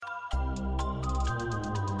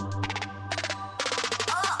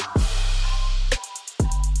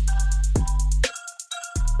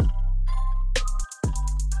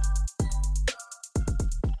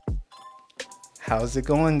How's it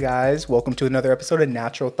going, guys? Welcome to another episode of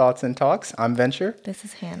Natural Thoughts and Talks. I'm Venture. This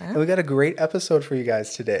is Hannah. And we got a great episode for you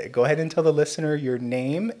guys today. Go ahead and tell the listener your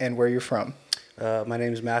name and where you're from. My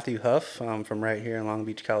name is Matthew Huff. I'm from right here in Long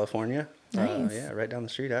Beach, California. Nice. Yeah, right down the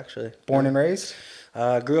street, actually. Born and raised?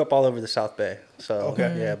 Grew up all over the South Bay. So,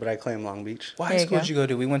 Okay. yeah, but I claim Long Beach. What There high you school go. did you go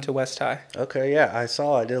to? We went to West High. Okay, yeah, I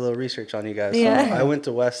did a little research on you guys. Yeah. So I went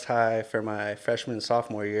to West High for my freshman and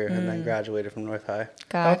sophomore year and then graduated from North High.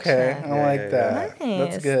 Gotcha. Okay, I Yeah, like yeah, that. Nice.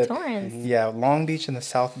 That's good. Torrance. Yeah, Long Beach and the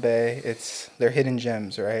South Bay, they're hidden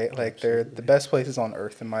gems, right? Like they're the best places on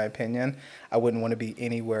earth, in my opinion. I wouldn't want to be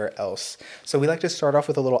anywhere else. So we like to start off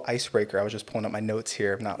with a little icebreaker. I was just pulling up my notes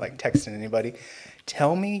here. I'm not like texting anybody.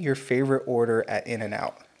 Tell me your favorite order at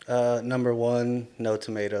In-N-Out. Number one, no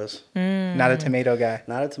tomatoes. Not a tomato guy.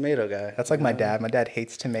 Not a tomato guy. That's like my dad. My dad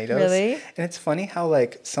hates tomatoes. Really? And it's funny how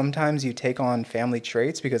like sometimes you take on family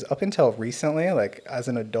traits, because up until recently, like as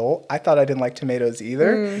an adult, I thought I didn't like tomatoes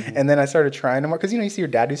either. And then I started trying them more because you see your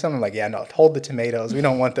dad do something like, yeah, no, hold the tomatoes. We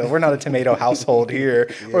don't want those. We're not a tomato household here.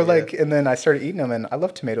 Or like, and then I started eating them, and I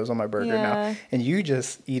love tomatoes on my burger now. Yeah. And you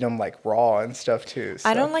just eat them like raw and stuff too.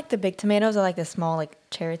 I so. don't like the big tomatoes. I like the small, like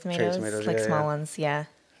cherry tomatoes. tomatoes, Like yeah, small yeah. ones, yeah.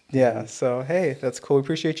 Yeah, so hey, that's cool. We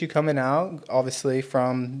appreciate you coming out. Obviously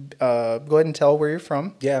from, go ahead and tell where you're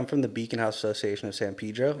from. Yeah, I'm from the Beacon House Association of San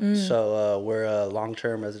Pedro. So we're a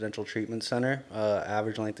long-term residential treatment center.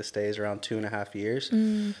 Average length of stay is around 2.5 years.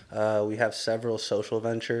 We have several social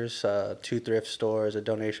ventures, 2 thrift stores, a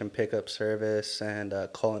donation pickup service, and a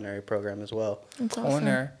culinary program as well. That's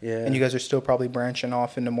Culinary. Yeah. And you guys are still probably branching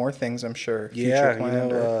off into more things, I'm sure. Yeah,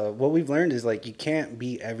 planned or- what we've learned is like you can't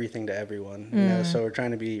be everything to everyone. You know, so we're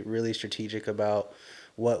trying to be really strategic about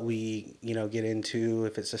what we get into.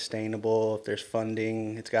 If it's sustainable, if there's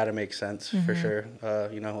funding, it's got to make sense for sure.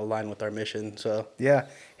 Align with our mission. So Yeah,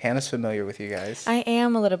 Hannah's familiar with you guys. I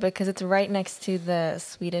am a little bit because it's right next to the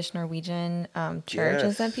Swedish Norwegian church in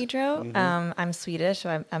Yes. San Pedro. I'm Swedish,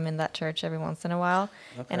 so I'm in that church every once in a while.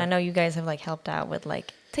 And I know you guys have like helped out with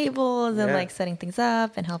like tables and Yeah. like setting things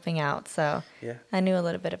up and helping out. So yeah. I knew a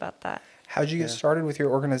little bit about that. How'd you get started with your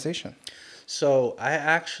organization? So I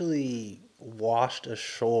actually washed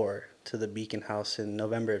ashore to the Beacon House in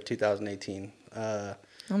November of 2018. Oh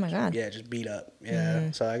my God. Yeah, just beat up.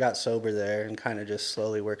 Yeah. So I got sober there and kind of just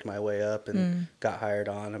slowly worked my way up and got hired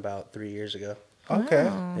on about 3 years ago. Okay.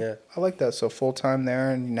 Wow. Yeah. I like that. So full-time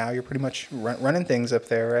there, and now you're pretty much running things up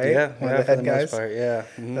there, right? Yeah. One yeah, of the for head the guys. most part, yeah.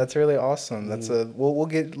 Mhm. That's really awesome. That's we'll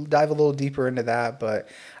dive a little deeper into that, but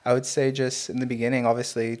I would say just in the beginning,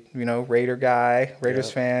 obviously, Raider guy, Raiders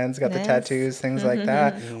Yeah. fans, got the Nice. tattoos, things like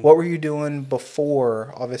that. What were you doing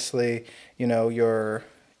before, obviously, your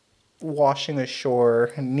washing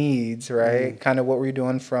ashore needs, right? Kind of what were you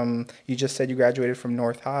doing you just said you graduated from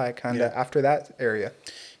North High, kind of Yeah. after that area.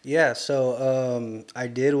 Yeah, so I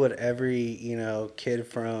did what every kid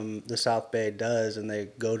from the South Bay does, and they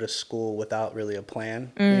go to school without really a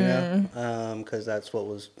plan, because that's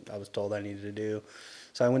what I was told I needed to do.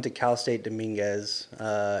 So I went to Cal State Dominguez,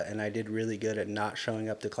 and I did really good at not showing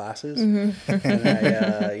up to classes. And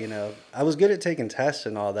I was good at taking tests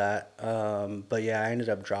and all that, but yeah, I ended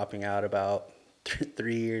up dropping out about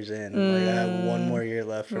 3 years in. Like I have 1 more year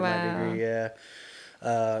left for my Wow. degree. Yeah.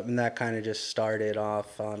 And that kind of just started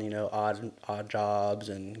off on, odd jobs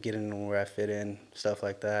and getting where I fit in, stuff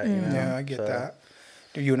like that. Yeah, I get So, that.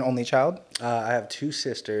 Are you an only child? I have 2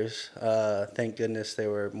 sisters. Thank goodness they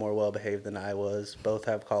were more well-behaved than I was. Both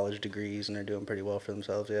have college degrees and are doing pretty well for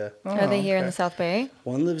themselves, yeah. Are they here in okay. the South Bay?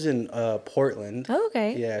 One lives in Portland. Oh,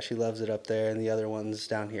 okay. Yeah, she loves it up there. And the other one's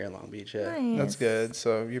down here in Long Beach, yeah. Nice. That's good.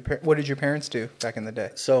 So, what did your parents do back in the day?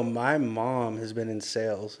 So my mom has been in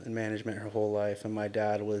sales and management her whole life, and my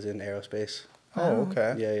dad was in aerospace. Oh,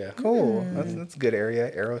 okay. Yeah, yeah. Cool. That's a good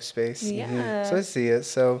area, aerospace. Yeah. So I see it.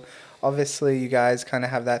 So obviously you guys kind of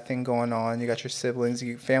have that thing going on. You got your siblings.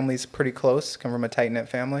 Your family's pretty close. Come from a tight-knit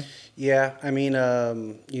family. Yeah, I mean, I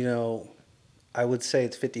would say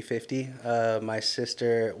it's 50-50. My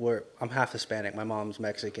sister, I'm half Hispanic. My mom's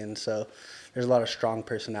Mexican, so there's a lot of strong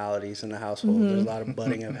personalities in the household. There's a lot of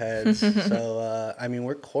butting of heads. So,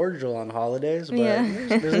 we're cordial on holidays, but Yeah.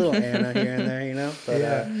 there's a little Anna here and there, But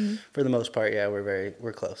Yeah. for the most part, yeah,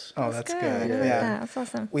 we're close. Oh, that's good. I like Yeah. that. That's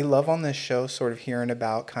awesome. We love on this show sort of hearing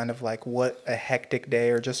about kind of like what a hectic day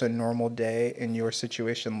or just a normal day in your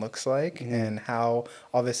situation looks like, and how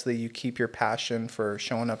obviously you keep your passion for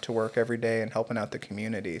showing up to work every day and helping out the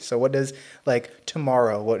community. So what does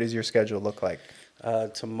tomorrow, what does your schedule look like?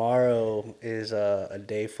 Tomorrow is a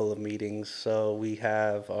day full of meetings. So we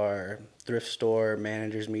have our thrift store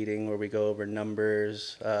managers meeting where we go over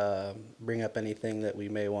numbers, bring up anything that we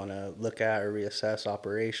may want to look at or reassess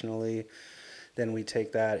operationally. Then we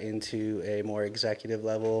take that into a more executive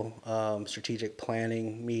level strategic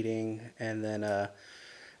planning meeting, and then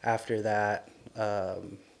after that,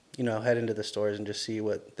 head into the stores and just see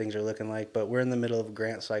what things are looking like. But we're in the middle of a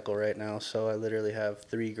grant cycle right now, so I literally have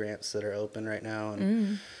 3 grants that are open right now,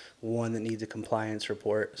 and one that needs a compliance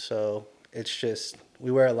report. So it's just, we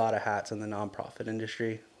wear a lot of hats in the nonprofit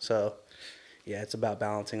industry. So yeah, it's about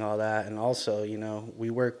balancing all that. And also, we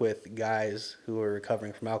work with guys who are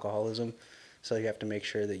recovering from alcoholism. So you have to make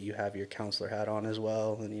sure that you have your counselor hat on as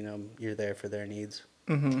well, and, you're there for their needs.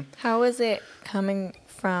 Mm-hmm. How is it coming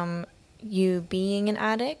from you being an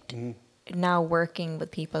addict, now working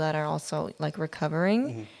with people that are also like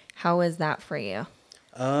recovering? How is that for you?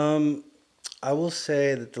 I will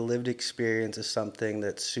say that the lived experience is something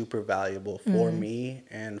that's super valuable for me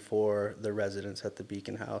and for the residents at the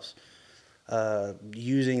Beacon House.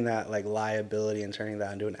 Using that like liability and turning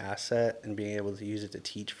that into an asset and being able to use it to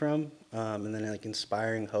teach from, and then like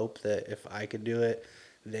inspiring hope that if I could do it,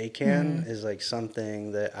 they can, is like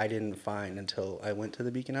something that I didn't find until I went to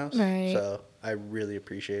the Beacon House. Right. So I really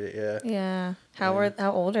appreciate it. Yeah. Yeah. How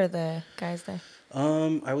old are the guys there?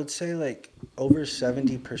 I would say like over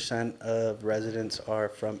 70% of residents are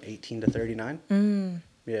from 18 to 39.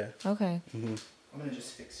 Yeah. Okay. I'm gonna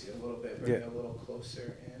just fix you a little bit, bring it a little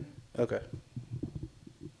closer in. Okay.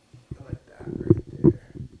 I like that right there.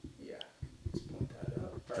 Yeah. Let's point that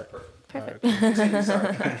up. Perfect. Continue,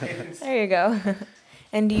 sorry. There you go.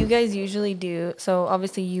 And do you guys usually so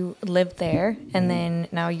obviously you live there and then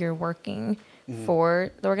now you're working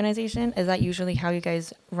for the organization. Is that usually how you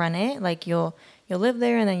guys run it? Like you'll live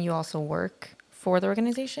there and then you also work for the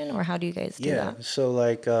organization, or how do you guys do that? Yeah. So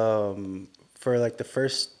like for like the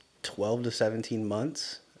first 12 to 17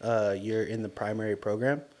 months, you're in the primary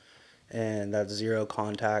program, and that's 0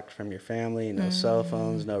 contact from your family, no cell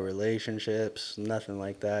phones, no relationships, nothing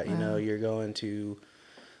like that. Wow. You're going to,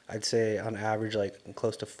 I'd say on average, like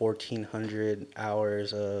close to 1,400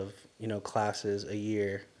 hours of, classes a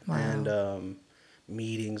year. Wow. And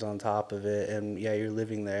meetings on top of it. And yeah, you're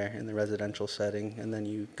living there in the residential setting. And then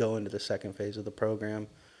you go into the second phase of the program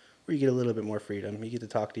where you get a little bit more freedom. You get to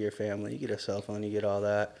talk to your family, you get a cell phone, you get all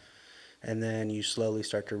that. And then you slowly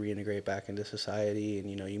start to reintegrate back into society. And,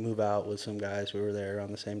 you move out with some guys who were there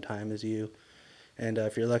around the same time as you. And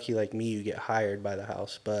if you're lucky like me, you get hired by the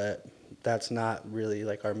house. But that's not really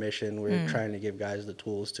like our mission. We're trying to give guys the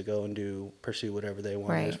tools to go and pursue whatever they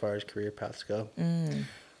want as far as career paths go.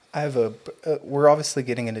 I have we're obviously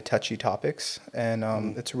getting into touchy topics,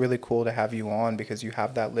 and it's really cool to have you on because you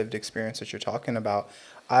have that lived experience that you're talking about.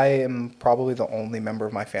 I am probably the only member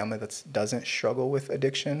of my family that doesn't struggle with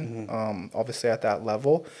addiction, obviously at that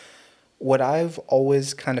level. What I've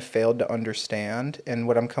always kind of failed to understand, and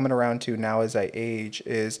what I'm coming around to now as I age,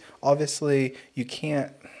 is obviously you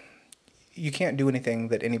can't do anything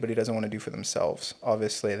that anybody doesn't want to do for themselves.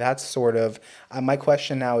 Obviously, that's sort of my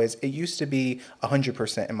question now. Is it used to be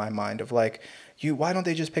 100% in my mind of like, why don't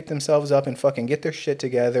they just pick themselves up and fucking get their shit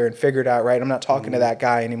together and figure it out, right? I'm not talking to that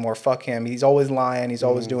guy anymore. Fuck him. He's always lying. He's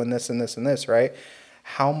always doing this and this and this, right?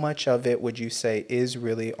 How much of it would you say is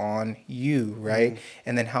really on you, right?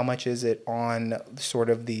 And then how much is it on sort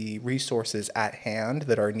of the resources at hand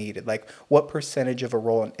that are needed? Like what percentage of a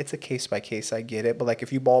role, and it's a case by case, I get it, but like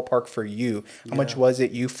if you ballpark for you, how much was it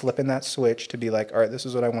you flipping that switch to be like, all right, this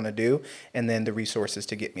is what I want to do, and then the resources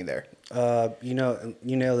to get me there? You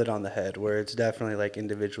nailed it on the head, where it's definitely like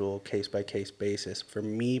individual case by case basis. For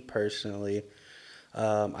me personally,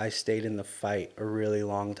 I stayed in the fight a really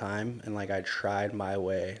long time, and like I tried my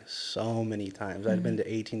way so many times. I'd been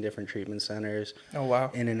to 18 different treatment centers. Oh, wow.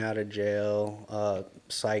 In and out of jail,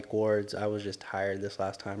 psych wards. I was just tired this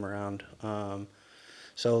last time around.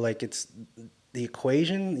 So like it's the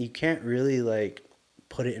equation, you can't really like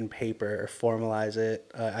put it in paper or formalize it.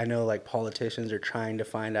 I know like politicians are trying to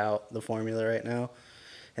find out the formula right now.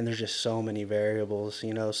 And there's just so many variables,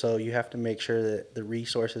 so you have to make sure that the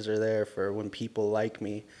resources are there for when people like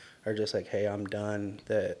me are just like, hey, I'm done,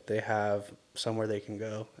 that they have somewhere they can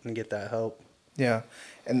go and get that help. Yeah.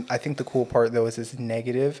 And I think the cool part, though, is as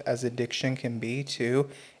negative as addiction can be, too,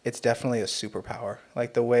 it's definitely a superpower.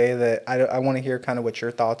 Like the way that I want to hear kind of what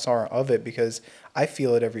your thoughts are of it, because I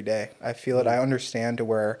feel it every day. I feel it. I understand to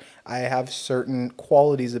where I have certain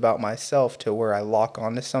qualities about myself to where I lock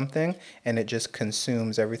onto something and it just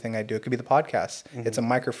consumes everything I do. It could be the podcast. It's a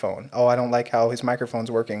microphone. Oh, I don't like how his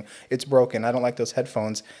microphone's working. It's broken. I don't like those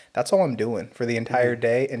headphones. That's all I'm doing for the entire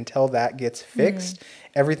day until that gets fixed.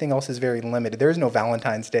 Everything else is very limited. There is no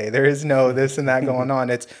Valentine's Day. There is no this and that going on.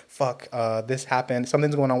 It's fuck, this happened.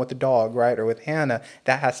 Something's going going on with the dog, right? Or with Hannah,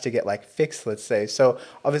 that has to get like fixed, let's say. So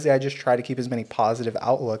obviously I just try to keep as many positive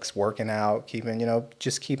outlooks, working out, keeping,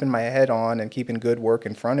 just keeping my head on and keeping good work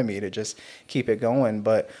in front of me to just keep it going.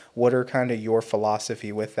 But what are kind of your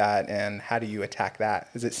philosophy with that, and how do you attack that?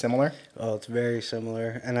 Is it similar? Oh, it's very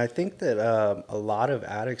similar. And I think that a lot of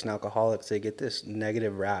addicts and alcoholics, they get this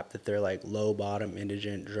negative rap that they're like low bottom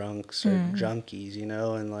indigent drunks or junkies,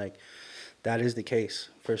 and like that is the case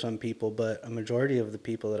for some people, but a majority of the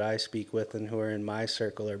people that I speak with and who are in my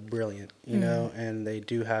circle are brilliant, and they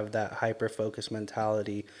do have that hyper focus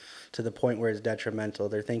mentality to the point where it's detrimental.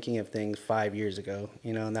 They're thinking of things 5 years ago,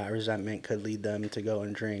 and that resentment could lead them to go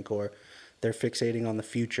and drink, or they're fixating on the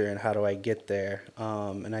future and how do I get there.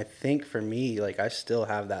 And I think for me, like I still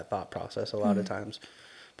have that thought process a lot of times.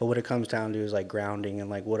 But what it comes down to is like grounding and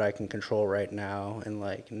like what I can control right now, and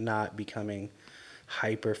like not becoming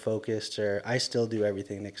hyper focused. Or I still do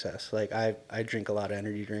everything in excess. Like I drink a lot of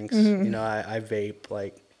energy drinks. I vape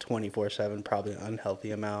like 24/7, probably an unhealthy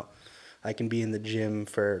amount. I can be in the gym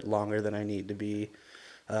for longer than I need to be.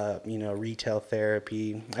 Retail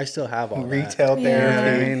therapy. I still have all retail that. therapy. You know what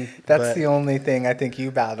I mean? That's the only thing I think you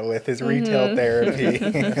battle with is retail therapy.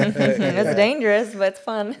 It's dangerous, but it's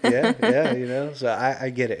fun. Yeah. So I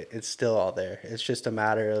get it. It's still all there. It's just a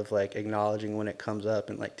matter of like acknowledging when it comes up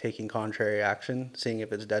and like taking contrary action, seeing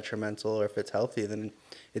if it's detrimental or if it's healthy, then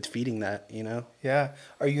it's feeding that, Yeah.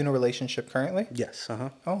 Are you in a relationship currently? Yes.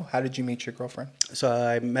 Oh, how did you meet your girlfriend? So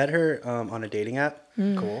I met her on a dating app.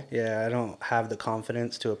 Cool. Yeah, I don't have the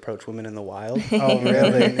confidence to approach women in the wild. Oh,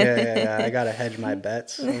 really? Yeah. I gotta hedge my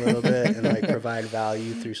bets a little bit and like provide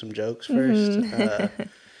value through some jokes first.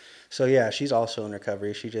 So yeah, she's also in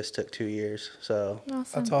recovery. She just took 2 years. So Awesome.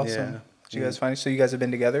 That's awesome. Yeah. Did you guys find? So you guys have been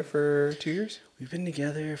together for 2 years? We've been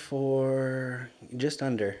together for just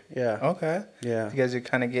under. Yeah. Okay. Yeah. You guys are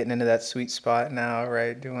kind of getting into that sweet spot now,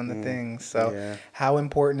 right? Doing the things. So yeah. how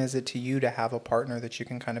important is it to you to have a partner that you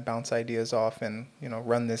can kind of bounce ideas off and,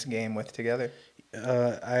 run this game with together?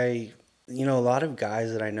 A lot of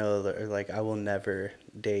guys that I know that are like, I will never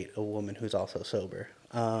date a woman who's also sober.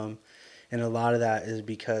 And a lot of that is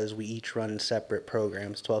because we each run separate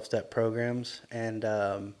programs, 12-step programs. And,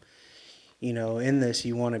 in this,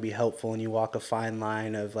 you want to be helpful and you walk a fine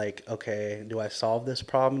line of like, okay, do I solve this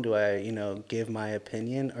problem? Do I, give my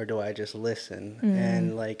opinion, or do I just listen?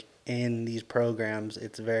 And like in these programs,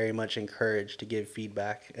 it's very much encouraged to give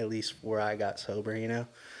feedback, at least where I got sober,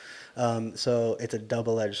 So it's a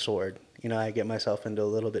double-edged sword. I get myself into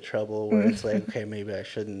a little bit trouble where it's like, okay, maybe I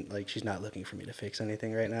shouldn't, like, she's not looking for me to fix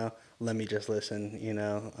anything right now. Let me just listen,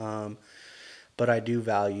 But I do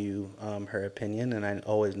value her opinion, and I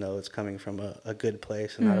always know it's coming from a good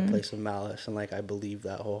place and not a place of malice. And, like, I believe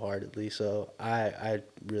that wholeheartedly. So I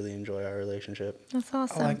really enjoy our relationship. That's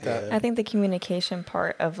awesome. I like that. I think the communication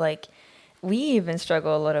part of like, we even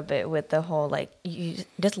struggle a little bit with the whole like, you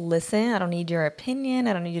just listen. I don't need your opinion.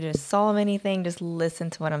 I don't need you to solve anything. Just listen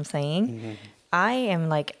to what I'm saying. I am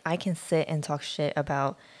like, I can sit and talk shit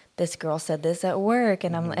about this girl said this at work,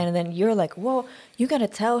 and and then you're like, well, you got to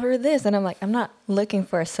tell her this. And I'm like, I'm not looking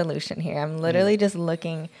for a solution here. I'm literally just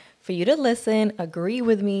looking for you to listen, agree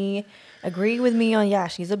with me on, yeah,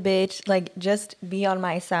 she's a bitch. Like, just be on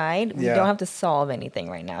my side. We don't have to solve anything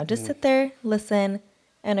right now. Just sit there, listen,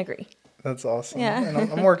 and agree. That's awesome. Yeah. And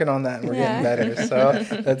I'm working on that, and we're getting better. So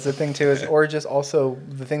that's the thing too, or just also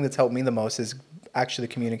the thing that's helped me the most is actually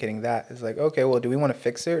communicating that. Is like, okay, well, do we want to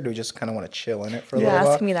fix it, or do we just kind of want to chill in it for a little while?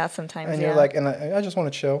 You ask me that sometimes. And you're like, and I just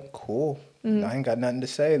want to chill. Cool. I ain't got nothing to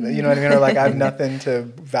say. You know what I mean? Or like, I have nothing to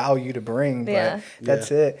value to bring, but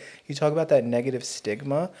that's it. You talk about that negative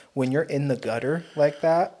stigma when you're in the gutter like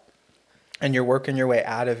that, and you're working your way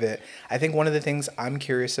out of it. I think one of the things I'm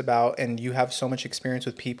curious about, and you have so much experience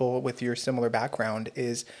with people with your similar background,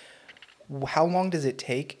 is how long does it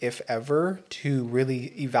take, if ever, to really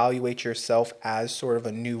evaluate yourself as sort of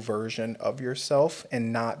a new version of yourself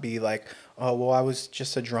and not be like, oh, well, I was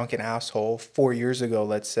just a drunken asshole 4 years ago,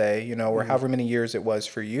 let's say, or however many years it was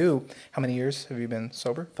for you. How many years have you been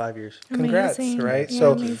sober? 5 years. Congrats, Amazing. right? Yeah,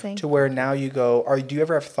 so amazing. To where now you go, do you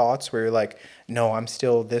ever have thoughts where you're like, no, I'm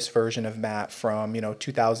still this version of Matt from,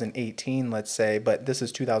 2018, let's say, but this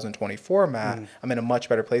is 2024 Matt. I'm in a much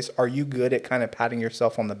better place. Are you good at kind of patting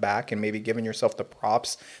yourself on the back and maybe giving yourself the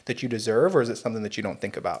props that you deserve, or is it something that you don't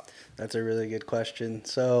think about? That's a really good question.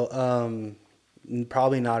 So,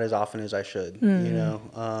 probably not as often as I should,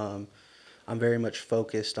 I'm very much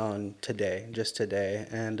focused on today, just today.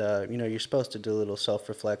 And, you're supposed to do a little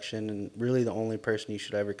self-reflection, and really the only person you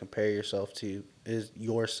should ever compare yourself to is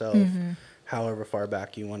yourself, however far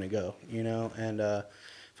back you want to go, and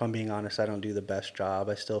if if I'm being honest, I don't do the best job.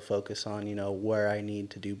 I still focus on, where I need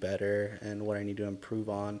to do better and what I need to improve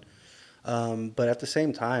on. But at the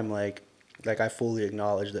same time, like I fully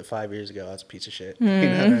acknowledge that 5 years ago I was a piece of shit. You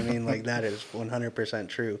know what I mean? Like that is 100%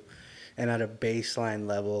 true. And at a baseline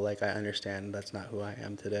level, like I understand that's not who I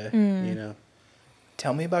am today.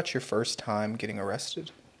 Tell me about your first time getting arrested.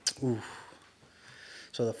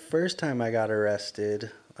 So the first time I got arrested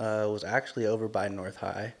was actually over by North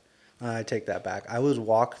High. I take that back. I was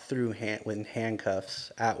walked through with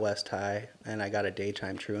handcuffs at West High, and I got a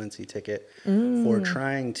daytime truancy ticket for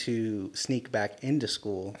trying to sneak back into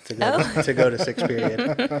school to go to sixth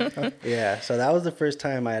period. Yeah, so that was the first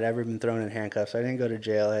time I had ever been thrown in handcuffs. I didn't go to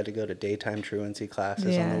jail. I had to go to daytime truancy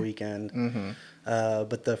classes on the weekend.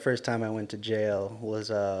 But the first time I went to jail was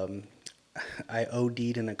I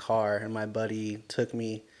OD'd in a car, and my buddy took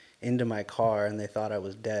me into my car, and they thought I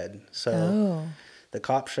was dead. So the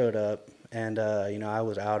cop showed up, and I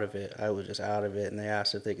was out of it. I was just out of it, and they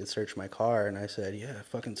asked if they could search my car, and I said, "Yeah,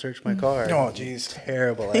 fucking search my car." Oh, jeez,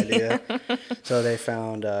 terrible idea. So they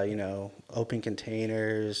found open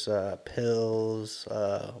containers, pills,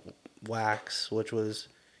 wax, which was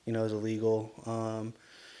is illegal.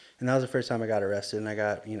 And that was the first time I got arrested, and I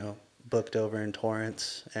got booked over in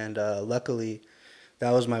Torrance, and luckily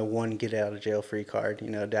that was my one get out of jail free card.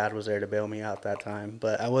 Dad was there to bail me out that time,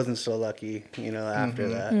 but I wasn't so lucky after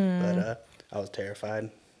that. But I was terrified.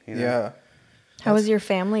 Yeah. How has your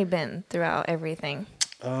family been throughout everything?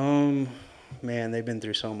 Man, they've been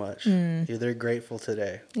through so much. Yeah, they're grateful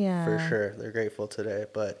today. Yeah, for sure, they're grateful today,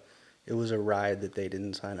 but it was a ride that they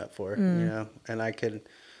didn't sign up for. And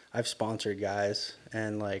I've sponsored guys,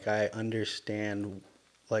 and like I understand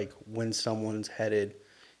like when someone's headed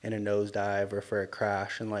in a nosedive or for a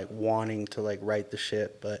crash and like wanting to like right the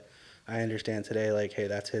ship. But I understand today, like, hey,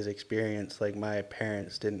 that's his experience. Like my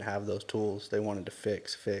parents didn't have those tools. They wanted to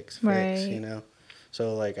fix, right.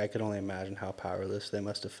 So like I could only imagine how powerless they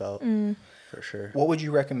must have felt for sure. What would you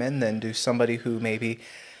recommend then to somebody who maybe,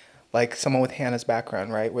 like someone with Hannah's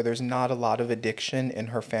background, right, where there's not a lot of addiction in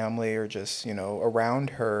her family or just,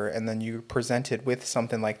 around her, and then you presented with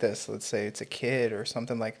something like this, let's say it's a kid or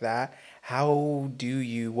something like that,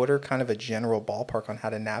 what are kind of a general ballpark on how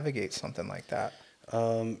to navigate something like that?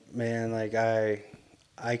 Man, like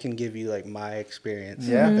I can give you like my experience.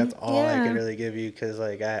 Yeah. That's all I Yeah. can really give you, because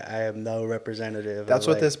like I am no representative. That's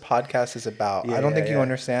what like, this podcast is about. Yeah, I don't think you yeah.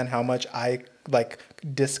 understand how much I like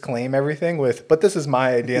disclaim everything with, but this is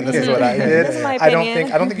my idea and this is what I did. This is my I don't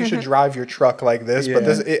opinion. think you should drive your truck like this,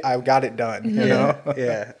 but I got it done, you know?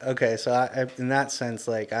 Yeah. Okay. So I, in that sense,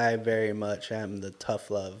 like I very much am the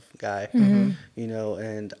tough love guy,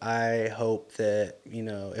 and I hope that,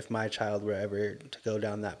 if my child were ever to go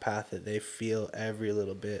down that path, that they feel every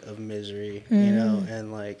little bit of misery,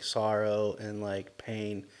 and like sorrow and like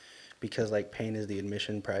pain, because like pain is the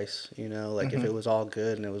admission price, like if it was all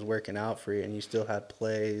good and it was working out for you and you still had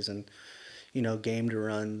plays and, game to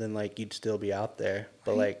run, then like you'd still be out there.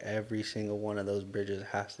 But like every single one of those bridges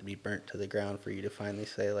has to be burnt to the ground for you to finally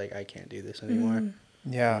say like, I can't do this anymore.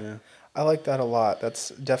 Yeah. I like that a lot. That's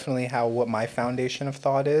definitely what my foundation of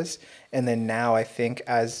thought is. And then now I think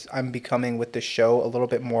as I'm becoming with the show a little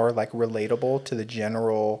bit more like relatable to the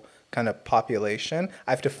general kind of population,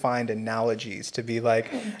 I have to find analogies to be like,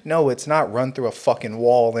 no, it's not run through a fucking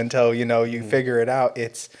wall until, you figure it out.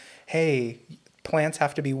 It's, hey, plants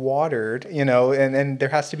have to be watered, and there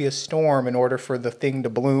has to be a storm in order for the thing to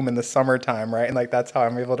bloom in the summertime, right? And like that's how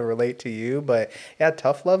I'm able to relate to you. But yeah,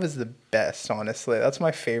 tough love is the best, honestly. That's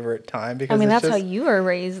my favorite time, because that's how you were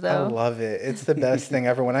raised, though. I love it. It's the best thing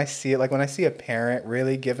ever. When I see it, like when I see a parent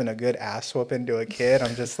really giving a good ass whooping to a kid,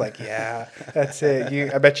 I'm just like, yeah, that's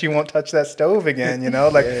it. I bet you won't touch that stove again,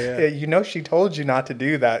 Like, she told you not to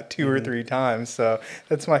do that 2 or 3 times. So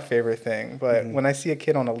that's my favorite thing. But when I see a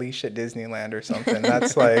kid on a leash at Disneyland or something,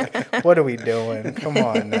 that's like, what are we doing? Come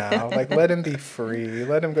on now. Like, let him be free.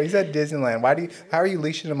 Let him go. He's at Disneyland. How are you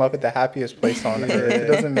leashing him up at the happiest place on earth? It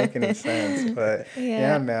doesn't make any sense. But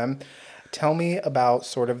yeah, man. Tell me about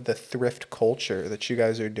sort of the thrift culture that you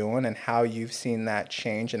guys are doing and how you've seen that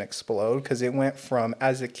change and explode. Because it went from,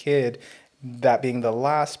 as a kid, that being the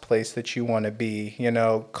last place that you want to be,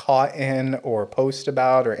 caught in or post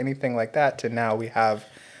about or anything like that, to now we have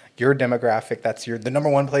your demographic. That's the number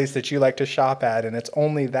one place that you like to shop at, and it's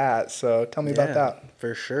only that. So tell me about that.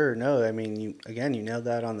 For sure. No, I mean, you nailed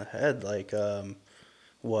that on the head. Like,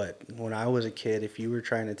 when I was a kid, if you were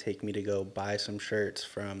trying to take me to go buy some shirts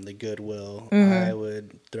from the Goodwill, I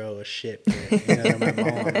would throw a shit fit, to my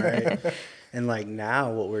mom, right? And like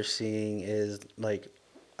now what we're seeing is like,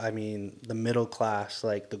 I mean, the middle class,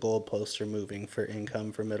 like the goalposts are moving for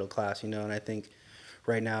income for middle class, and I think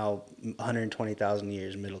right now 120,000 a year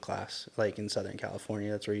is middle class, like in Southern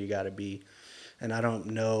California. That's where you got to be. And I don't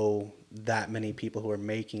know that many people who are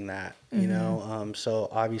making that, you know. So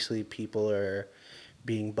obviously people are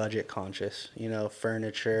being budget conscious, you know,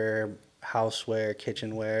 furniture, houseware,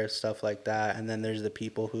 kitchenware, stuff like that. And then there's the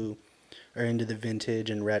people who are into the vintage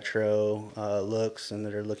and retro looks and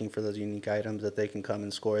that are looking for those unique items that they can come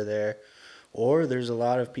and score there. Or there's a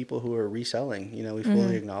lot of people who are reselling. You know, we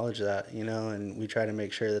fully acknowledge that, you know, and we try to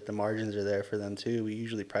make sure that the margins are there for them too. We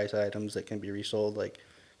usually price items that can be resold like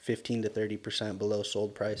 15 to 30% below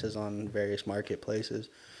sold prices on various marketplaces.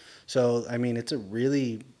 So, I mean, it's a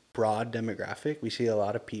really broad demographic. We see a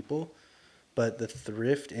lot of people, but the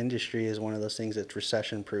thrift industry is one of those things that's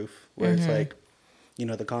recession proof, where it's like, you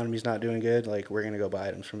know, the economy's not doing good, like we're going to go buy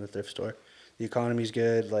items from the thrift store. The economy's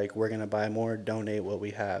good, like we're going to buy more, donate what we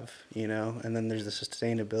have, you know. And then there's the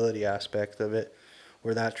sustainability aspect of it,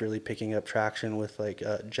 where that's really picking up traction with like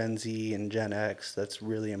Gen Z and Gen X. That's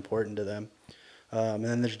really important to them. And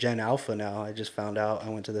then there's Gen Alpha now. I just found out. I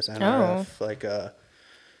went to this NRF,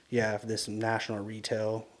 this National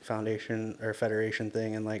Retail Foundation or Federation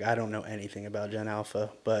thing, and like I don't know anything about Gen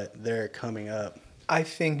Alpha, but they're coming up. I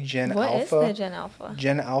think Gen What Alpha. is the Gen Alpha?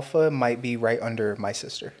 Gen Alpha might be right under my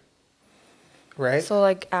sister. Right? So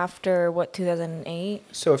like after what,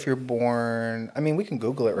 2008? So if you're born, I mean, we can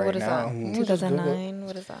Google it right What is now. that? We'll just Google it. 2009?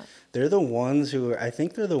 What is that? They're the ones who I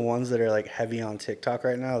think they're the ones that are like heavy on TikTok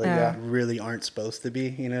right now. They really aren't supposed to be.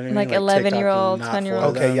 You know what I mean? Like 11-year-old, TikTok is not 10-year-old.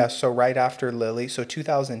 for Okay, them. yeah. So right after Lily, so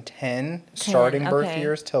 2010 starting birth okay.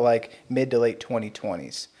 years to like mid to late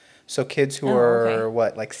 2020s. So kids who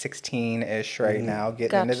okay. like 16-ish right now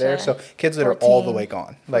getting into there. Gotcha. So kids that are all the 14, way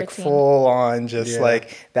gone, like 14. full on, just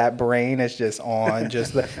like that brain is just on,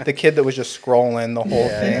 just the kid that was just scrolling the whole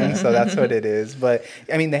thing. So that's what it is. But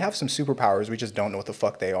I mean, they have some superpowers. We just don't know what the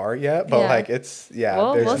fuck they are yet. But like it's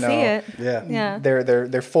Well, there's we'll no see it. Yeah.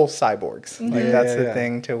 they're full cyborgs. Like that's the Yeah.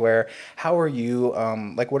 thing to where. How are you?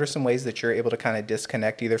 Like, what are some ways that you're able to kind of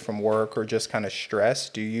disconnect either from work or just kind of stress?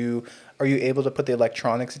 Are you able to put the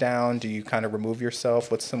electronics down? Do you kind of remove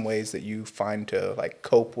yourself? What's some ways that you find to like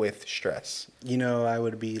cope with stress? You know, I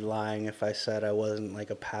would be lying if I said I wasn't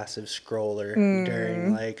like a passive scroller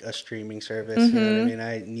during like a streaming service. You know what I mean?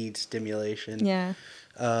 I need stimulation. Yeah.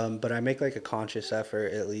 But I make like a conscious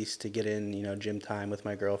effort at least to get in, you know, gym time with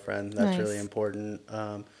my girlfriend. That's really important.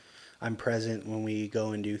 I'm present when we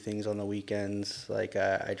go and do things on the weekends. Like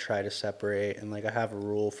I try to separate, and like I have a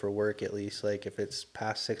rule for work at least. Like if it's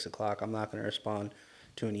past 6 o'clock, I'm not going to respond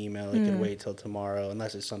to an email. It could wait till tomorrow,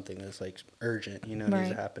 unless it's something that's like urgent, you know, needs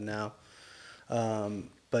to happen now.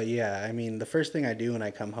 But yeah, I mean, the first thing I do when I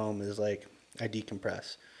come home is like I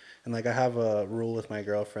decompress. And like I have a rule with my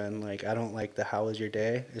girlfriend, like I don't like the "how was your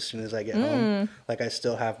day" as soon as I get home. Like I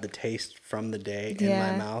still have the taste from the day in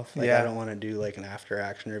my mouth. Like I don't want to do like an after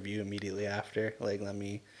action review immediately after. Like let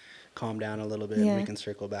me calm down a little bit and we can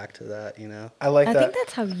circle back to that, you know. I like that. I think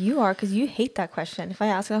that's how you are, because you hate that question. If I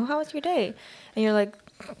ask, "Oh, how was your day?" and you're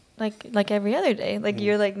like every other day, like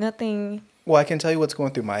you're like nothing. Well, I can tell you what's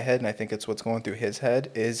going through my head, and I think it's what's going through his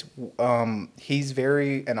head, is he's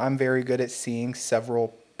very, and I'm very good at seeing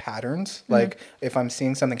several patterns. Like if I'm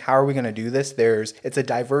seeing something, how are we going to do this? It's a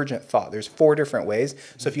divergent thought. There's 4 different ways.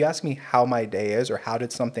 So if you ask me how my day is or how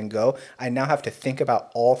did something go, I now have to think about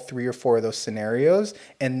all 3 or 4 of those scenarios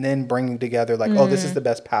and then bring together like, oh, this is the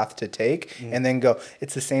best path to take. And then go,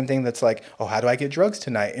 it's the same thing that's like, oh, how do I get drugs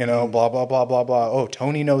tonight? You know, blah, blah, blah, blah, blah. Oh,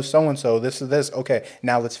 Tony knows so-and-so. This is this. Okay,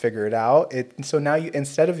 now let's figure it out. So now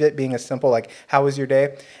instead of it being a simple like, how was your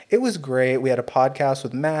day? It was great. We had a podcast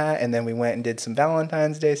with Matt, and then we went and did some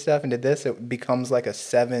Valentine's Day stuff and did this. It becomes like a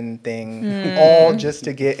 7 thing all just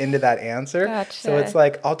to get into that answer. Gotcha. So it's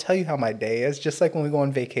like, I'll tell you how my day is. Just like when we go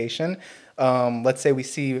on vacation, let's say we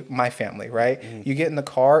see my family, right? You get in the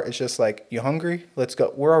car, it's just like, you hungry? Let's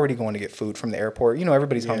go. We're already going to get food from the airport. You know,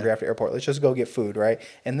 everybody's hungry after airport. Let's just go get food, right?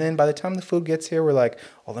 And then by the time the food gets here, we're like,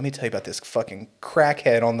 oh, let me tell you about this fucking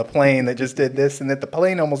crackhead on the plane that just did this and that the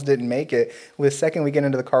plane almost didn't make it. The second we get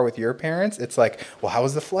into the car with your parents, it's like, well, how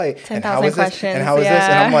was the flight? 10,000 and how is questions. this? And how is this?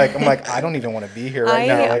 And I'm like, I don't even want to be here right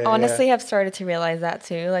now. I honestly have started to realize that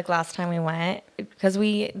too. Like last time we went, because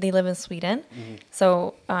they live in Sweden,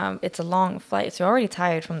 so it's a long flight. So you're already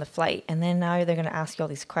tired from the flight, and then now they're gonna ask you all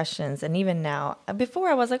these questions. And even now, before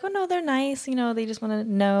I was like, oh no, they're nice. You know, they just want to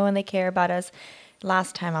know and they care about us.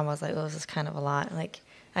 Last time I was like, oh, this is kind of a lot. Like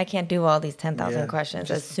I can't do all these 10,000 questions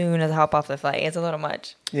as soon as I hop off the flight. It's a little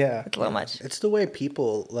much. Yeah, it's a little much. It's the way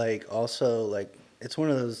people like also like it's one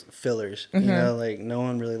of those fillers, you know, like no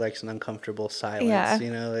one really likes an uncomfortable silence,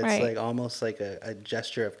 you know, it's like almost like a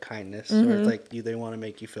gesture of kindness, or it's like they want to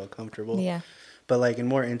make you feel comfortable. Yeah. But like in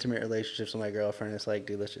more intimate relationships with my girlfriend, it's like,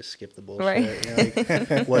 dude, let's just skip the bullshit. You know,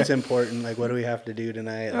 like, what's important? Like, what do we have to do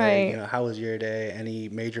tonight? Like, you know, how was your day? Any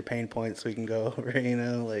major pain points we can go over? You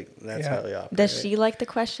know, like that's how we operate. Does she like the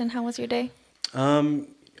question, "How was your day"?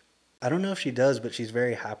 I don't know if she does, but she's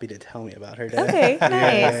very happy to tell me about her day. Okay,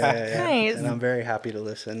 nice, nice. And I'm very happy to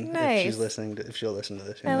listen if she's listening. If she'll listen to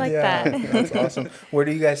this, I like that. That's awesome. Where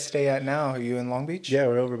do you guys stay at now? Are you in Long Beach? Yeah,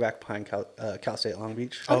 we're over back behind Cal State Long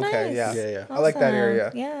Beach. Oh, okay, nice. Yeah. I like that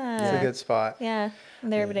area. Yeah, it's a good spot. Yeah, I'm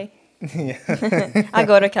there every day. Yeah. I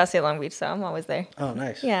go to Cal State Long Beach, so I'm always there. Oh,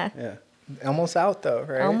 nice. Yeah. Almost out though,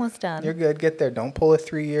 right? Almost done. You're good. Get there. Don't pull it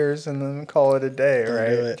 3 years and then call it a day, Don't right?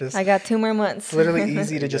 do it. Just, I got 2 more months. it's literally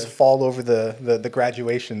easy to just fall over the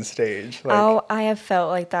graduation stage. Like, I have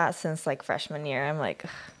felt like that since like freshman year. I'm like,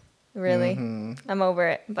 ugh, really? I'm over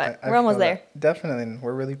it, but I we're almost feel there. that. Definitely.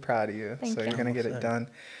 We're really proud of you. Thank so you. you're going to get it done.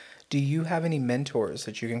 Do you have any mentors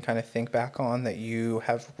that you can kind of think back on that you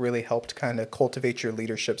have really helped kind of cultivate your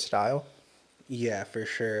leadership style? Yeah, for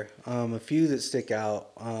sure. A few that stick out.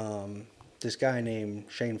 This guy named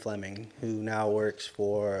Shane Fleming, who now works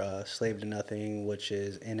for Slave to Nothing, which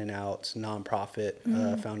is In and Out's nonprofit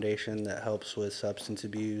foundation that helps with substance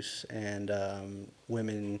abuse and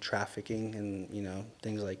women trafficking and, you know,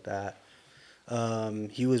 things like that.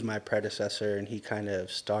 He was my predecessor, and he kind of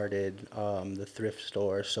started the thrift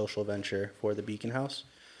store social venture for the Beacon House.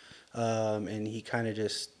 And he kind of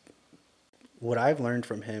just, what I've learned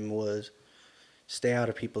from him was stay out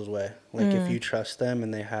of people's way. Like if you trust them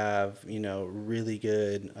and they have, you know, really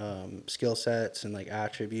good skill sets and like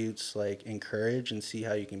attributes, like encourage and see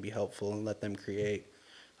how you can be helpful and let them create.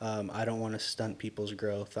 I don't want to stunt people's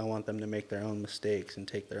growth. I want them to make their own mistakes and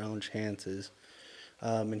take their own chances.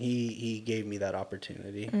 And he gave me that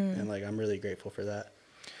opportunity, and like I'm really grateful for that.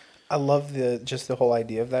 I love the whole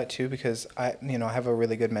idea of that too, because I have a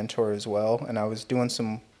really good mentor as well, and I was doing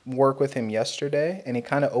some work with him yesterday, and he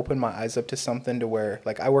kind of opened my eyes up to something to where,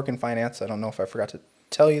 like, I work in finance. I don't know if I forgot to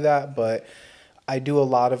tell you that, but I do a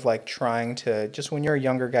lot of like trying to, just when you're a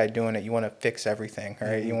younger guy doing it, you want to fix everything,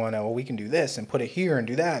 right? You want to, well, we can do this and put it here and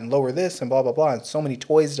do that and lower this and blah, blah, blah. And so many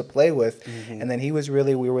toys to play with. And then we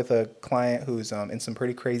were with a client who's in some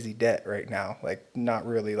pretty crazy debt right now. Like not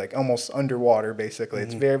really, like almost underwater, basically.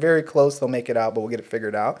 It's very, very close. They'll make it out, but we'll get it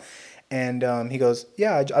figured out. And he goes,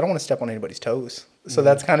 yeah, I don't want to step on anybody's toes. So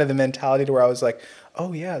that's kind of the mentality to where I was like,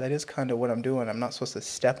 oh yeah, that is kind of what I'm doing. I'm not supposed to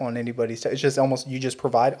step on anybody's toes. It's just almost, you just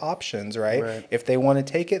provide options, right? If they want to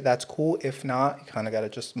take it, that's cool. If not, you kind of got to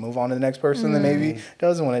just move on to the next person that maybe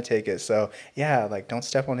doesn't want to take it. So yeah, like don't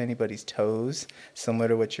step on anybody's toes, similar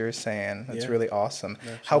to what you're saying. That's really awesome.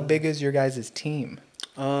 Absolutely. How big is your guys' team?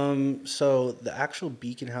 So the actual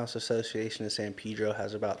Beacon House Association of San Pedro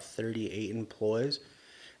has about 38 employees.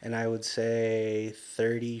 And I would say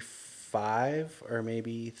 35 or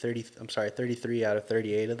maybe 33 out of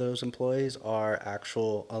 38 of those employees are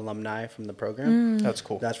actual alumni from the program. That's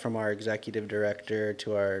cool. That's from our executive director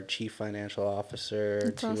to our chief financial officer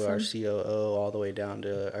to our COO, all the way down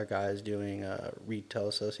to our guys doing retail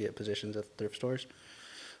associate positions at thrift stores.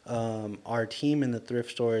 Our team in the thrift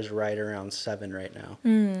store is right around 7 right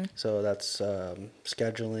now. So that's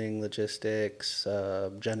scheduling, logistics,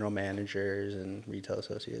 general managers, and retail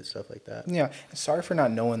associates, stuff like that. Yeah. Sorry for not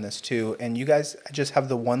knowing this too. And you guys just have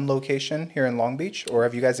the one location here in Long Beach, or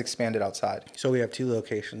have you guys expanded outside? So we have 2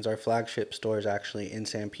 locations. Our flagship store is actually in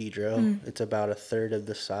San Pedro. It's about a third of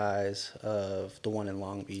the size of the one in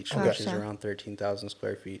Long Beach, which is around 13,000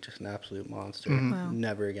 square feet. Just an absolute monster. Wow.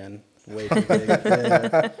 Never again. Way too big.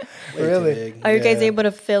 Way Really? too big. Are you guys able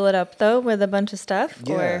to fill it up though with a bunch of stuff?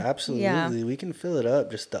 Yeah, or? absolutely. Yeah. We can fill it up.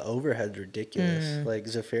 Just the overhead's ridiculous. Like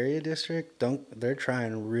Zafaria District, they're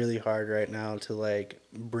trying really hard right now to like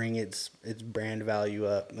bring its brand value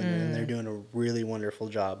up, and they're doing a really wonderful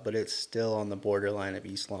job. But it's still on the borderline of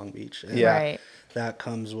East Long Beach. And Right. that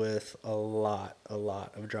comes with a lot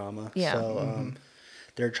of drama. Yeah. So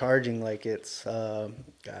they're charging like it's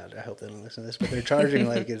God, I hope they don't listen to this, but they're charging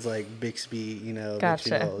like it's like Bixby, you know. Gotcha.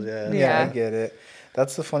 Bixby Halls, Yeah, I get it.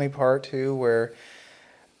 That's the funny part too, where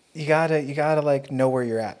you gotta like know where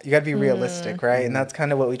you're at. You gotta be realistic, right? And that's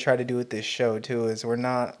kind of what we try to do with this show too. Is we're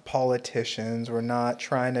not politicians. We're not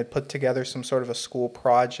trying to put together some sort of a school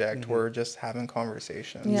project. We're just having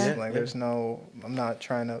conversations. Yeah. Like I'm not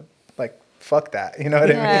trying to like fuck that. You know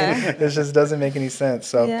what I mean? It just doesn't make any sense.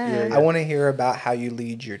 So I want to hear about how you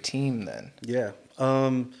lead your team then. Yeah.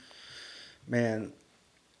 Man,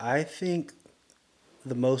 I think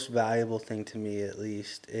the most valuable thing to me, at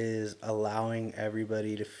least, is allowing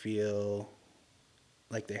everybody to feel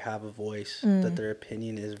like they have a voice, that their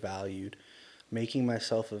opinion is valued, making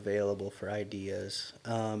myself available for ideas,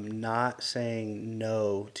 not saying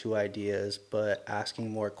no to ideas, but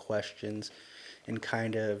asking more questions and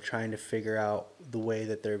kind of trying to figure out the way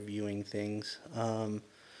that they're viewing things.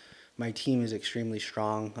 My team is extremely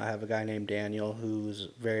strong. I have a guy named Daniel who's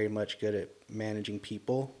very much good at managing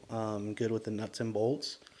people, good with the nuts and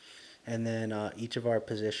bolts. And then each of our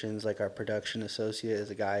positions, like our production associate, is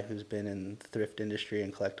a guy who's been in the thrift industry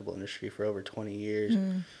and collectible industry for over 20 years.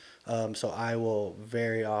 So I will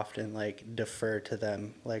very often like defer to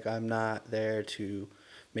them. Like I'm not there to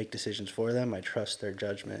make decisions for them. I trust their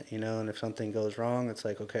judgment, you know. And if something goes wrong, it's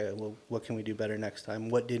like, okay, well, what can we do better next time?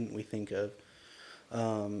 What didn't we think of?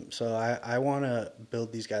 So I want to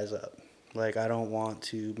build these guys up. Like I don't want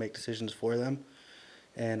to make decisions for them.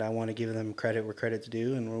 And I want to give them credit where credit's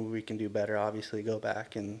due, and where we can do better, obviously, go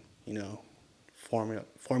back and, you know,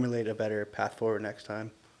 formulate a better path forward next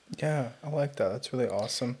time. Yeah, I like that. That's really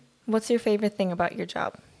awesome. What's your favorite thing about your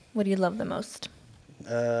job? What do you love the most?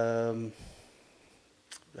 That's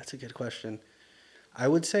a good question. I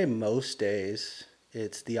would say most days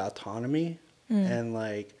it's the autonomy and,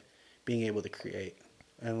 like, being able to create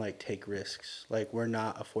and, like, take risks. Like, we're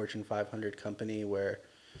not a Fortune 500 company where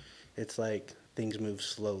it's like things move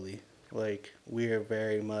slowly. Like we are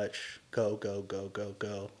very much go, go, go, go,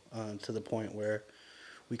 go, to the point where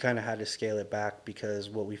we kind of had to scale it back because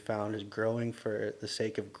what we found is growing for the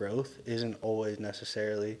sake of growth isn't always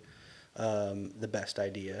necessarily the best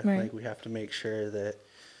idea. Right. Like we have to make sure that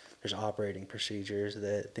there's operating procedures,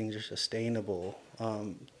 that things are sustainable,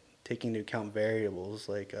 taking into account variables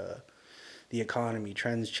like the economy,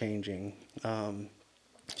 trends changing.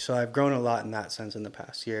 So I've grown a lot in that sense in the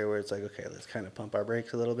past year where it's like, okay, let's kind of pump our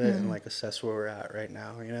brakes a little bit and like assess where we're at right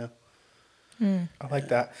now, you know? I like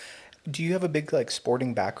that. Do you have a big like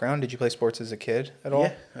sporting background? Did you play sports as a kid at all?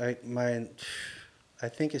 Yeah, I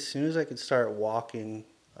think as soon as I could start walking,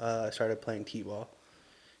 I started playing t-ball.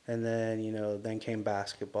 And then, you know, then came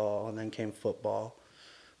basketball and then came football.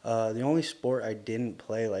 The only sport I didn't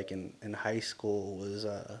play like in high school was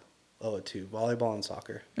volleyball and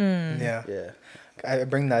soccer. Yeah. Yeah. I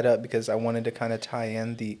bring that up because I wanted to kind of tie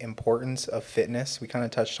in the importance of fitness. We kind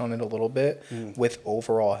of touched on it a little bit with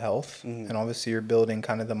overall health. And obviously you're building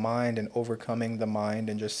kind of the mind and overcoming the mind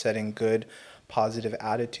and just setting good positive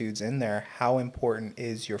attitudes in there. How important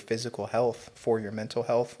is your physical health for your mental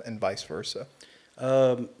health and vice versa?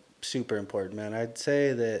 Super important, man. I'd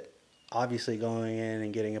say that obviously going in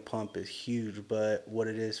and getting a pump is huge, but what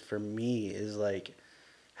it is for me is like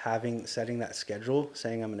setting that schedule,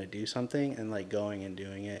 saying I'm going to do something and like going and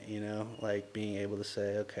doing it, you know, like being able to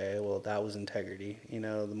say, okay, well, that was integrity. You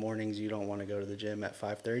know, the mornings you don't want to go to the gym at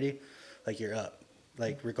 5:30, like you're up,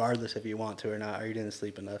 like regardless if you want to or not, or you didn't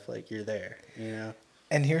sleep enough, like you're there, you know?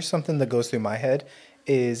 And here's something that goes through my head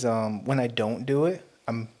is when I don't do it,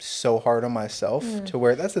 I'm so hard on myself to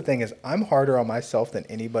where that's the thing is I'm harder on myself than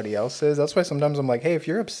anybody else is. That's why sometimes I'm like, hey, if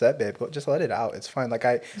you're upset, babe, just let it out. It's fine.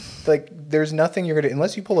 Like there's nothing you're gonna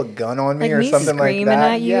unless you pull a gun on me like or me something like screaming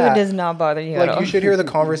that. at you does not bother you at Like all. you should hear the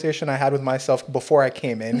conversation I had with myself before I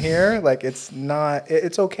came in here. Like it's not,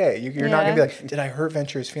 it's okay. You're not gonna be like, did I hurt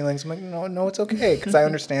Venture's feelings? I'm like, no, it's okay because I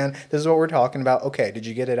understand this is what we're talking about. Okay, did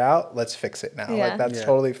you get it out? Let's fix it now. Like that's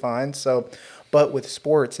totally fine. So. But with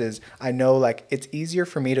sports is I know like it's easier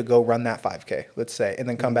for me to go run that 5K, let's say, and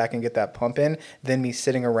then come back and get that pump in than me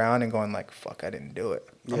sitting around and going like, fuck, I didn't do it.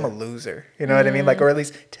 I'm a loser. You know what I mean? Like, or at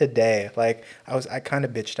least today, like I kind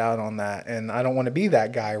of bitched out on that and I don't want to be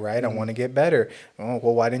that guy, right? I want to get better. Oh,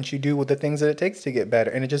 well, why didn't you do what the things that it takes to get better?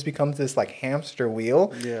 And it just becomes this like hamster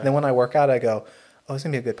wheel. Yeah. And then when I work out, I go, oh, it's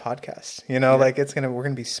gonna be a good podcast. You know, like we're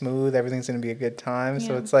gonna be smooth. Everything's gonna be a good time.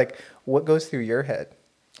 So it's like, what goes through your head?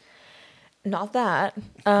 Not that.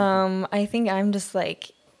 I think I'm just like,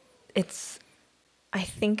 I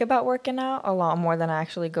think about working out a lot more than I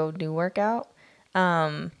actually go do workout.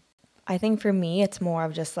 I think for me, it's more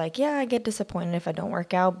of just like, yeah, I get disappointed if I don't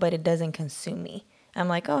work out, but it doesn't consume me. I'm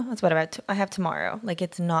like, oh, that's what I have tomorrow. Like,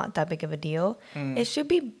 it's not that big of a deal. It should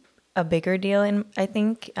be a bigger deal, I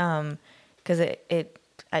think, because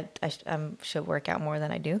I should work out more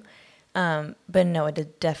than I do. But no,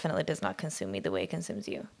 it definitely does not consume me the way it consumes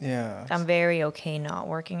you. Yeah. I'm very okay not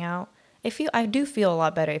working out. I do feel a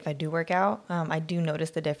lot better if I do work out. I do notice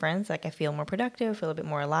the difference. Like I feel more productive, feel a bit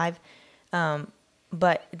more alive.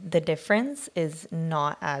 But the difference is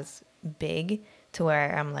not as big to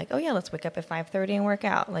where I'm like, oh yeah, let's wake up at 5:30 and work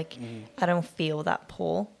out. Like I don't feel that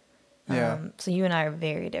pull. Yeah. So you and I are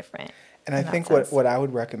very different. And I think what I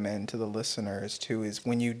would recommend to the listeners too is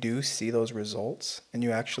when you do see those results and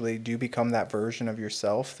you actually do become that version of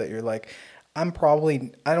yourself that you're like, I don't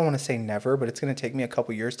want to say never, but it's going to take me a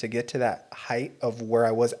couple years to get to that height of where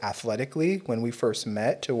I was athletically when we first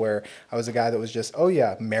met, to where I was a guy that was just, oh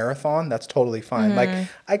yeah, marathon, that's totally fine. Like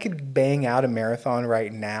I could bang out a marathon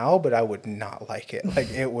right now, but I would not like it.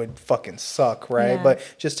 Like it would fucking suck, right? Yeah.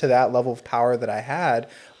 But just to that level of power that I had,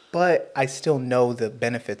 but I still know the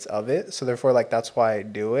benefits of it. So therefore, like, that's why I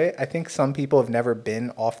do it. I think some people have never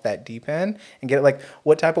been off that deep end and get it. Like,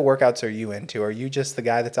 what type of workouts are you into? Are you just the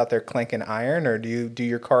guy that's out there clanking iron, or do you do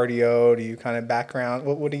your cardio? Do you kind of background?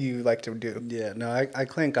 What do you like to do? Yeah, no, I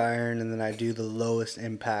clink iron, and then I do the lowest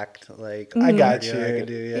impact, like, I got cardio you. I can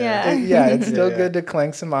do, Yeah. It's still good to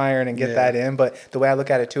clank some iron and get that in. But the way I look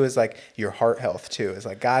at it too is like your heart health too. Is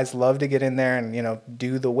like guys love to get in there and, you know,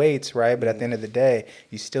 do the weights, right? But at the end of the day,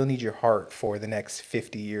 you still need your heart for the next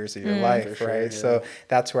 50 years of your life, right? So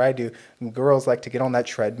that's where I do. Girls like to get on that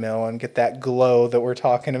treadmill and get that glow that we're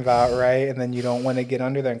talking about, right? And then you don't want to get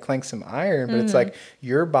under there and clank some iron, but it's like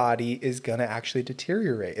your body is going to actually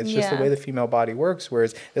deteriorate. It's just the way the female body works,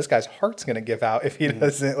 whereas this guy's heart's going to give out if he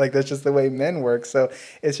doesn't. Like, that's just the way men work. So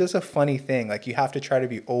it's just a funny thing. Like, you have to try to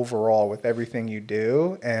be overall with everything you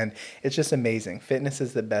do, and it's just amazing. Fitness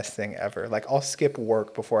is the best thing ever. Like, I'll skip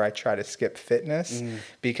work before I try to skip fitness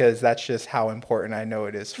because that's just how important I know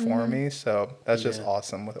it is for me. So that's just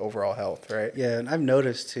awesome with overall health, right? Yeah, and I've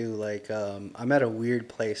noticed too, like, I'm at a weird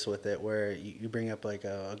place with it where you bring up like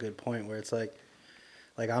a good point where it's like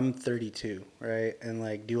I'm 32, right? And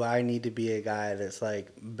like, do I need to be a guy that's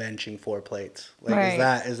like benching 4 plates? Like,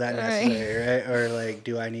 is that necessary, right? Or like,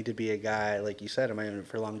 do I need to be a guy, like you said, am I in it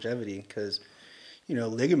for longevity? Because, you know,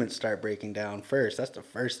 ligaments start breaking down first. That's the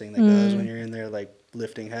first thing that goes when you're in there like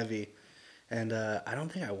lifting heavy. And I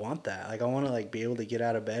don't think I want that. Like, I want to like be able to get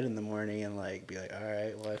out of bed in the morning and like be like, all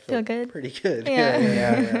right, well, I feel good. pretty good.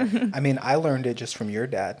 Yeah. I mean, I learned it just from your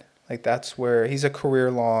dad. Like, that's where he's a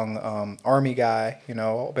career-long Army guy, you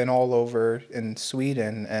know, been all over in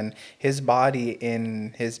Sweden, and his body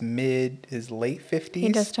in his late 50s.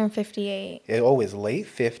 He just turned 58. His late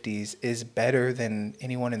 50s is better than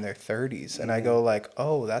anyone in their 30s. And I go like,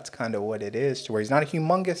 oh, that's kind of what it is, to where he's not a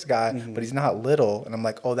humongous guy, but he's not little. And I'm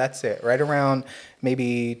like, oh, that's it. Right around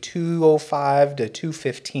maybe 205 to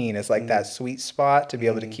 215 is like that sweet spot to be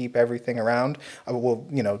able to keep everything around. Well,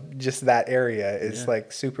 you know, just that area is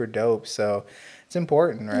like super dope. So it's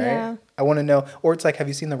important, right? Yeah. I want to know, or it's like, have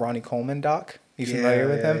you seen the Ronnie Coleman doc? You familiar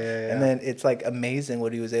with him? Yeah. And then it's like amazing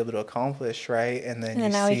what he was able to accomplish, right? And then And you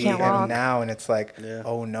now he see can't him walk. now, and it's like,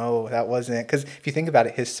 oh no, that wasn't. Because if you think about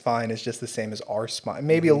it, his spine is just the same as our spine,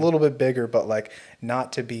 maybe a little bit bigger, but like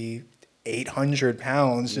not to be 800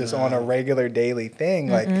 pounds just on a regular daily thing.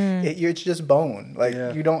 Like it's just bone. Like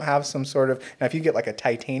you don't have some sort of, now if you get like a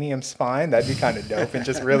titanium spine, that'd be kind of dope, and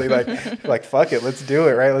just really like fuck it, let's do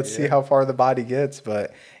it, right? Let's see how far the body gets.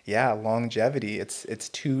 But yeah, longevity, it's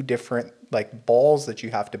 2 different like balls that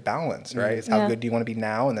you have to balance, right? It's how good do you want to be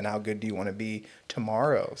now, and then how good do you want to be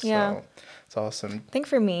tomorrow. So it's awesome. I think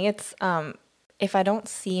for me, it's if I don't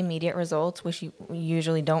see immediate results, which you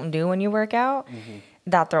usually don't do when you work out,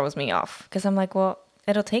 that throws me off, because I'm like, well,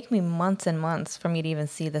 it'll take me months and months for me to even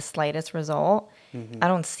see the slightest result. I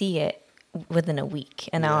don't see it within a week,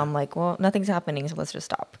 and now I'm like, well, nothing's happening, so let's just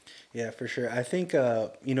stop. Yeah, for sure. I think,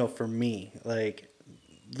 you know, for me, like,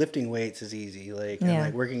 lifting weights is easy, like, and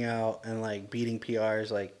like working out and like beating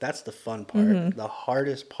PRs, like, that's the fun part. The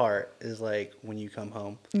hardest part is like when you come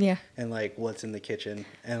home and like what's in the kitchen,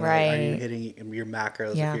 and like, are you hitting your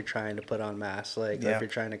macros if you're trying to put on mass, like if you're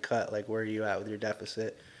trying to cut, like, where are you at with your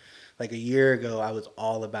deficit? Like a year ago, I was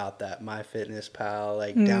all about that MyFitnessPal,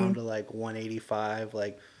 like down to like 185,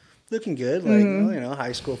 like looking good, like, well, you know,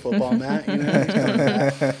 high school football mat, you know,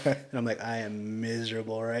 and I'm like, I am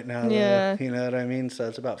miserable right now, though, you know what I mean? So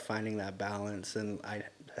it's about finding that balance, and I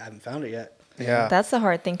haven't found it yet. Yeah, that's the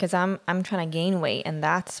hard thing, because I'm trying to gain weight, and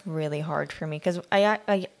that's really hard for me, because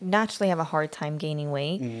I naturally have a hard time gaining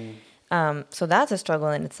weight. So that's a struggle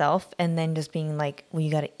in itself. And then just being like, well,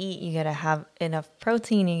 you got to eat, you got to have enough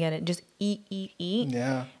protein, you got to just eat.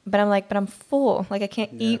 Yeah. But I'm like, but I'm full. Like, I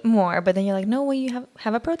can't eat more. But then you're like, no, well, you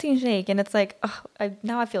have a protein shake. And it's like, oh,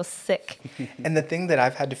 now I feel sick. And the thing that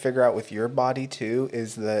I've had to figure out with your body too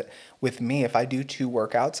is that with me, if I do 2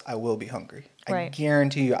 workouts, I will be hungry. I Right.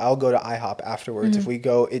 guarantee you I'll go to IHOP afterwards. If we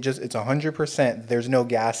go, it's 100%. There's no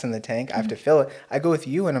gas in the tank. I have to fill it. I go with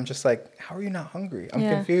you and I'm just like, how are you not hungry? I'm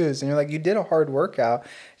Yeah. confused. And you're like, you did a hard workout.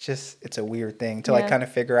 It's a weird thing to like Yeah. kind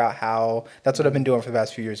of figure out how, that's what I've been doing for the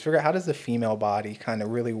past few years. Figure out how does the female body kind of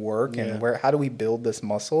really work and how do we build this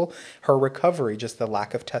muscle? Her recovery, just the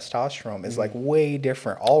lack of testosterone is like way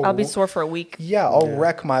different. I'll be sore for a week. Yeah, I'll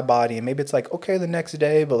wreck my body, and maybe it's like, okay, the next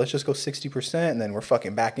day, but let's just go 60%, and then we're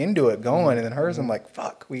fucking back into it going, and then hers, I'm like,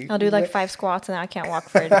 fuck. I'll do like 5 squats, and then I can't walk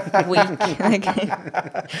for a week. Like,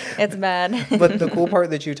 it's bad. But the cool part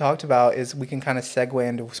that you talked about is we can kind of segue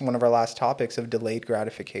into one of our last topics of delayed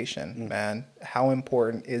gratification, man. How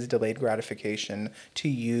important is delayed gratification to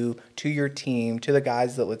you, to your team, to the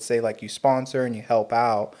guys that, let's say, like you sponsor and you help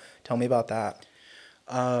out? Tell me about that.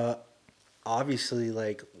 Obviously,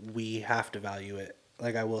 like, we have to value it.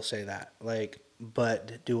 Like, I will say that. Like,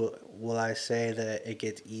 but will I say that it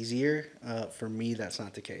gets easier? For me, that's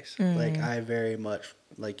not the case. Like, I very much,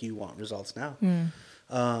 like, you want results now.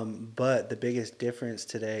 But the biggest difference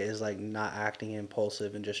today is, like, not acting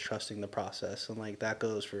impulsive and just trusting the process. And, like, that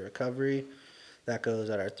goes for recovery. That goes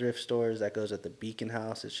at our thrift stores. That goes at the Beacon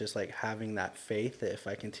House. It's just, like, having that faith that if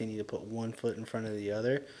I continue to put one foot in front of the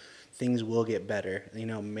other, things will get better. You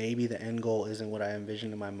know, maybe the end goal isn't what I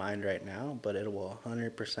envision in my mind right now, but it will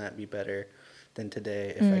 100% be better than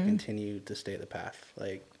today if I continue to stay the path.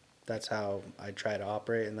 Like, that's how I try to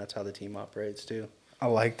operate, and that's how the team operates too. I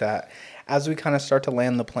like that. As we kind of start to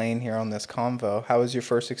land the plane here on this convo, how was your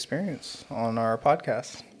first experience on our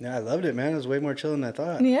podcast? Yeah, I loved it, man. It was way more chill than I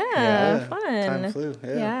thought. Yeah, fun. Time flew.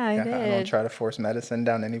 Yeah, I did. I don't try to force medicine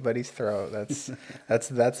down anybody's throat. That's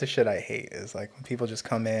the shit I hate is like when people just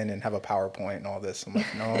come in and have a PowerPoint and all this. I'm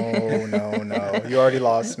like, no. You already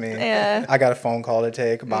lost me. Yeah. I got a phone call to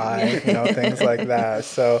take. Bye. Things like that.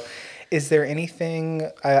 So is there anything,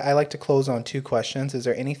 I like to close on 2 questions. Is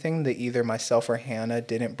there anything that either myself or Hannah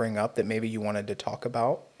didn't bring up that maybe you wanted to talk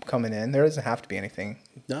about coming in? There doesn't have to be anything.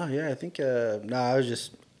 No, yeah, I think,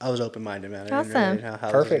 I was open-minded, man. I Awesome. didn't really know how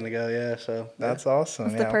it was going to go, yeah, so. That's awesome,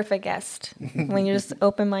 It's the perfect guest when you're just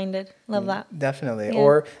open-minded. Love that. Definitely. Yeah.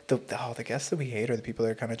 Or the guests that we hate are the people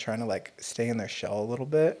that are kind of trying to like stay in their shell a little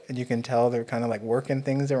bit, and you can tell they're kind of like working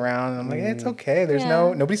things around. And I'm like, hey, it's okay. There's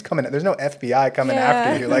nobody's coming. There's no FBI coming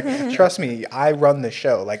after you. Like, trust me, I run the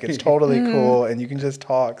show. Like, it's totally cool, and you can just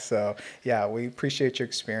talk. So yeah, we appreciate your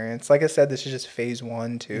experience. Like I said, this is just phase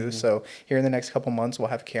 1 too. So here in the next couple months, we'll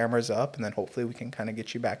have cameras up, and then hopefully we can kind of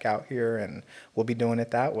get you back out here, and we'll be doing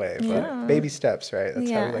it that way. But baby steps, right?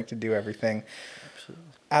 That's how we like to do everything.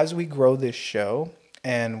 As we grow this show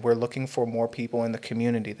and we're looking for more people in the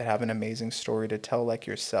community that have an amazing story to tell like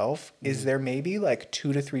yourself, is there maybe like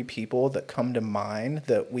 2 to 3 people that come to mind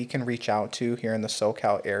that we can reach out to here in the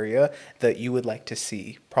SoCal area that you would like to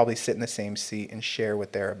see, probably sit in the same seat and share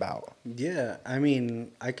what they're about? Yeah, I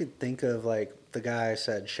mean, I could think of like the guy I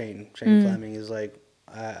said, Shane Fleming is like,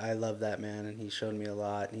 I love that man, and he showed me a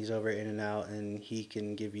lot, and he's over In and Out, and he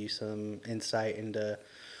can give you some insight into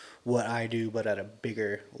what I do, but at a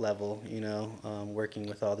bigger level, working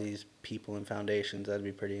with all these people and foundations. That'd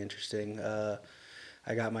be pretty interesting.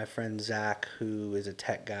 I got my friend Zach, who is a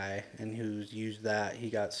tech guy and who's used that. He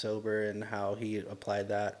got sober and how he applied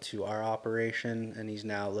that to our operation, and he's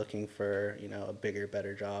now looking for, a bigger,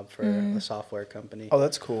 better job for a software company. Oh,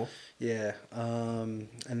 that's cool. Yeah. And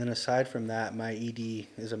then aside from that, my ED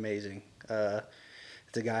is amazing.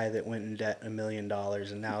 It's a guy that went in debt $1 million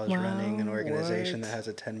and now is running an organization that has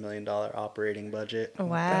a $10 million operating budget. Wow.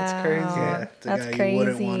 That's crazy. Yeah, it's a guy you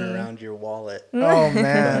wouldn't want around your wallet. Oh,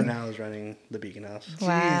 man. But now is running the Beacon House. Wow.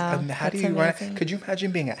 Jeez, how do That's you run amazing. it? Could you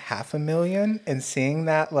imagine being at $500,000 and seeing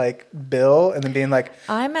that like bill and then being like,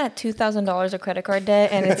 I'm at $2,000 of credit card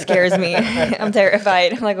debt, and it scares me. I'm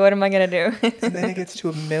terrified. I'm like, what am I going to do? and then it gets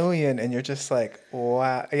to $1 million and you're just like,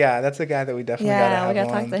 wow. Yeah, that's a guy that we definitely gotta have we gotta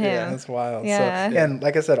on. talk to him. Yeah, that's wild. Yeah. So, and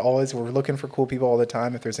like I said, always we're looking for cool people all the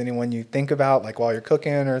time. If there's anyone you think about, like while you're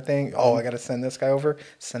cooking or I gotta send this guy over,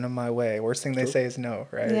 send him my way. Worst thing they say is no,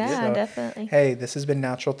 right? Yeah, So, definitely. hey, this has been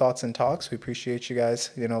Natural Thoughts and Talks. We appreciate you guys,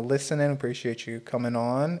 listening. Appreciate you coming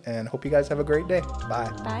on, and hope you guys have a great day.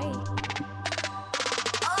 Bye. Bye.